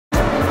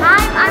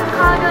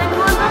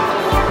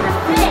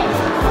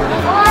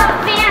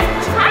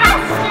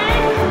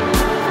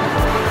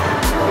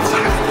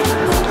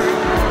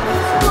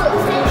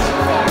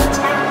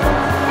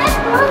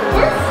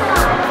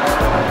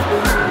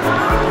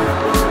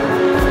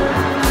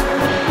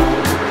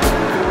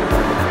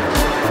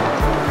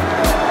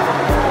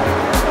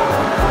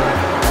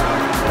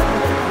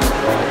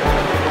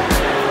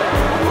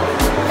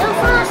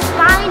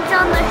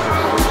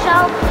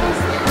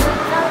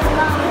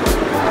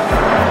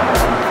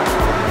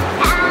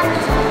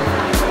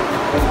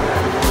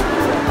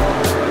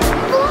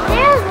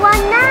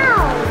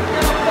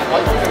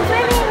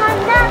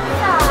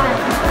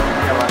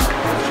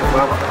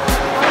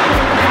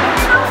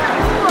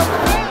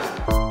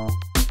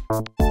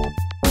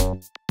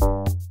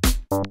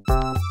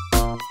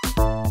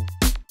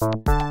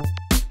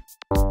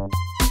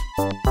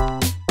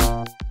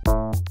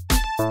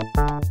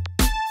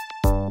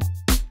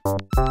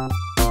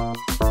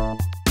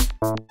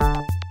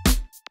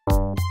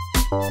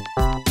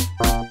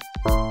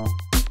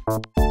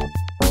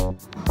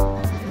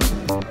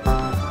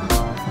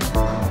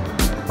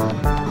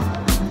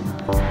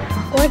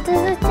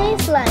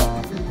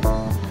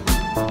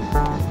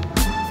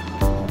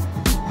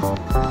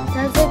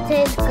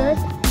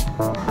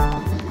To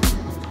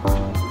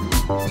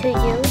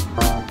you.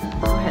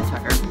 Go ahead,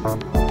 Tucker.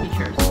 Eat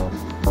yours.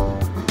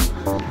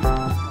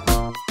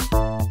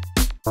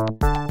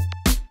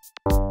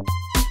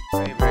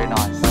 Very, very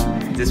nice.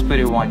 Just put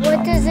it one shot.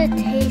 What does it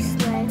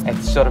taste like?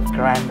 It's sort of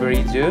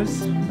cranberry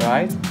juice,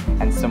 right?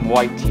 And some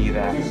white tea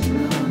there. Okay,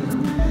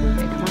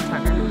 come on,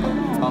 Tucker.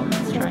 Oh,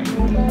 Let's try it.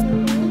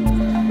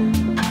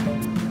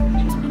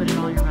 Just put it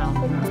all in your mouth.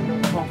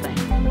 The whole thing.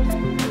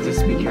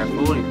 just be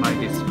careful, it might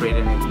get sprayed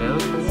in your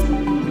clothes.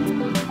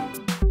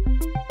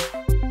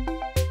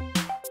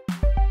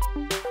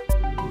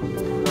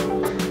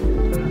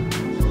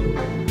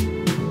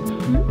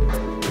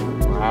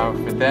 Wow,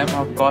 for them,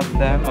 I've got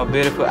them a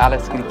beautiful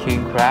Alaskan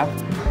king crab.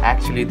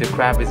 Actually, the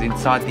crab is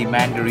inside the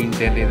mandarin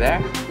jelly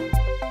there.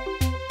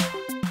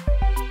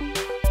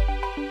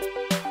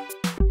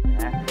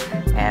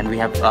 And we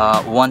have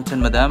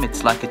wonton, madam.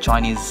 It's like a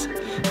Chinese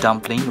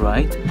dumpling,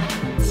 right?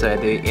 So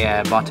at the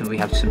bottom we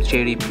have some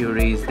cherry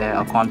purees there,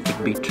 a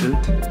confit beetroot,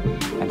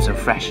 and some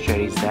fresh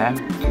cherries there.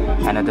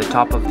 And at the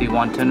top of the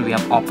wonton we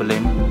have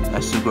opalin,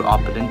 a sugar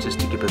opalin, just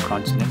to give a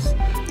crunchiness,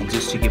 and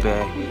just to give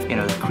a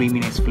the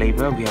creaminess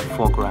flavor. We have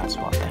foie gras as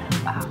well there.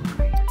 Wow,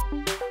 great.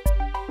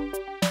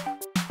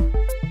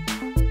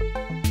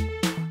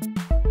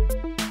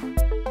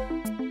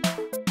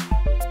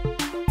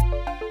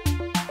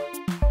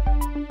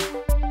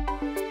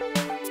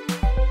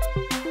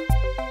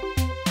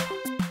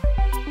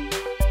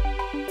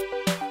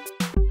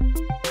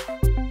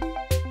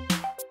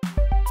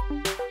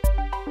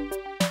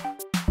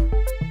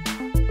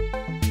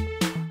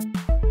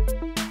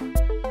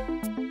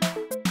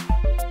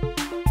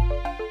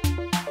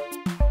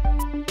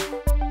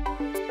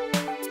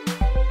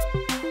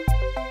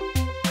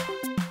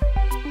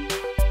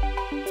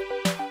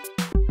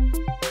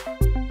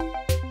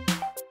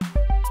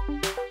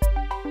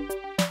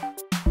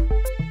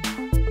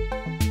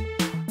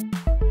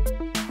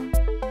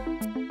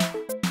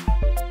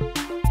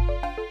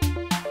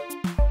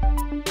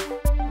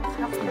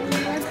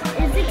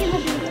 Is it gonna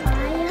be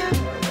fire?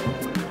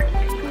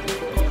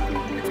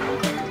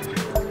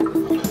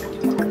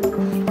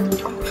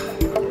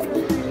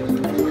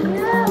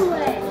 No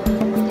way!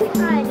 I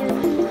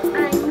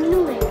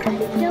knew it. I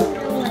don't know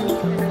what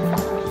it's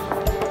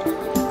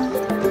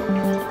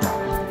gonna.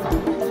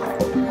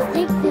 I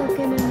think they're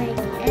gonna make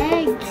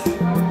eggs.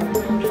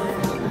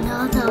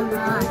 No, they're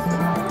not.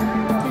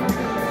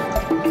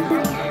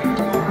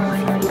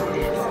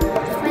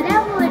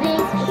 Whatever it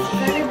is, it's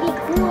gonna be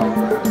cool.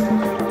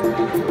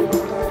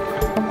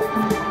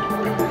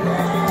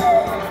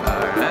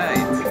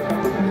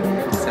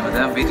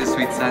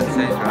 Bittersweet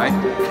sunset, right?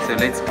 So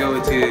let's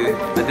go to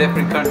a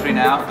different country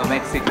now,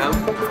 Mexico.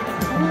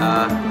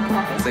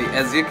 So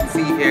as you can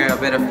see here, a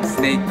bit of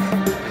snake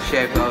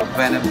shape of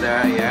venom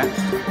there, yeah.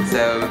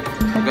 So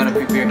we're gonna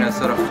prepare a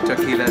sort of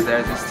tequila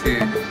there just to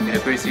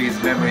pursue his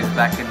memories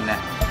back in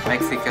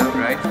Mexico,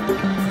 right?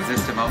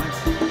 Just a moment.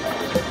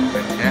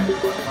 Right here.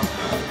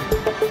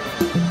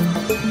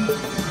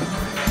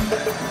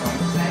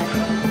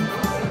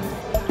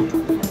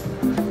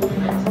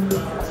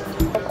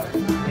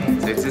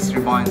 This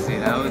reminds the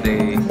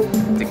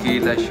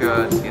tequila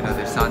shot,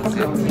 the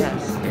sunset.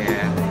 Yes.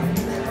 Yeah.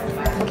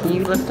 Can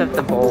you lift up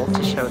the bowl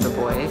to show the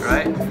boys?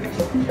 Right?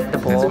 The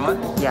bowl? This one?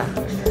 Yeah.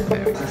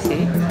 There we You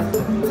see?